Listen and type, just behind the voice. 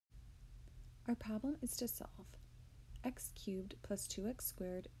Our problem is to solve x cubed plus 2x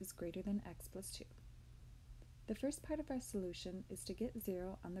squared is greater than x plus 2. The first part of our solution is to get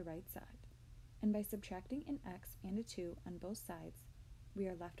 0 on the right side, and by subtracting an x and a 2 on both sides, we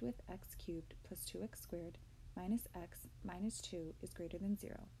are left with x cubed plus 2x squared minus x minus 2 is greater than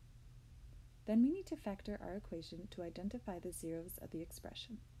 0. Then we need to factor our equation to identify the zeros of the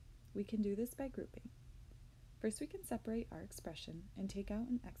expression. We can do this by grouping. First, we can separate our expression and take out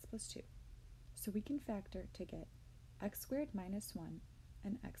an x plus 2. So we can factor to get x squared minus 1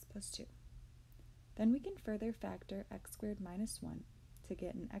 and x plus 2. Then we can further factor x squared minus 1 to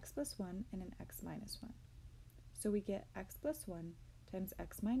get an x plus 1 and an x minus 1. So we get x plus 1 times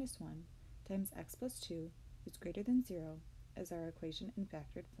x minus 1 times x plus 2 is greater than 0 as our equation in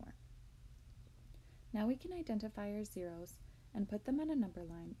factored form. Now we can identify our zeros and put them on a number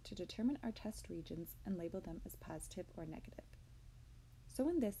line to determine our test regions and label them as positive or negative. So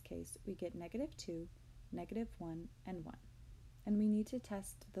in this case, we get -2, -1, and 1. And we need to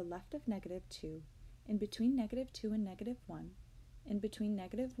test the left of -2, in between -2 and -1, in between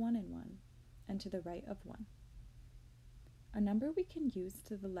 -1 and 1, and to the right of 1. A number we can use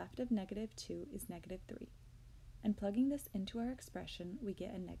to the left of -2 is -3, and plugging this into our expression, we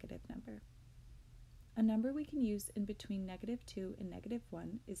get a negative number. A number we can use in between -2 and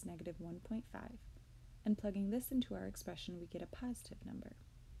 -1 is -1.5, and plugging this into our expression, we get a positive number.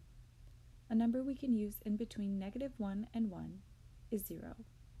 A number we can use in between -1 and 1 is 0,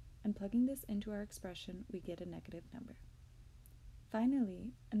 and plugging this into our expression, we get a negative number.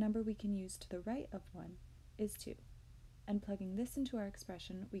 Finally, a number we can use to the right of 1 is 2, and plugging this into our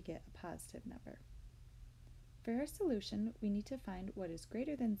expression, we get a positive number. For our solution, we need to find what is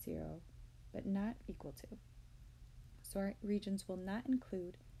greater than 0, but not equal to. So our regions will not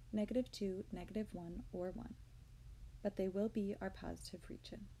include -2, -1, or 1, but they will be our positive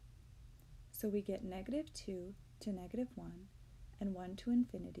region. So we get -2 to -1 and 1 to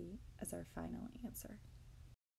infinity as our final answer.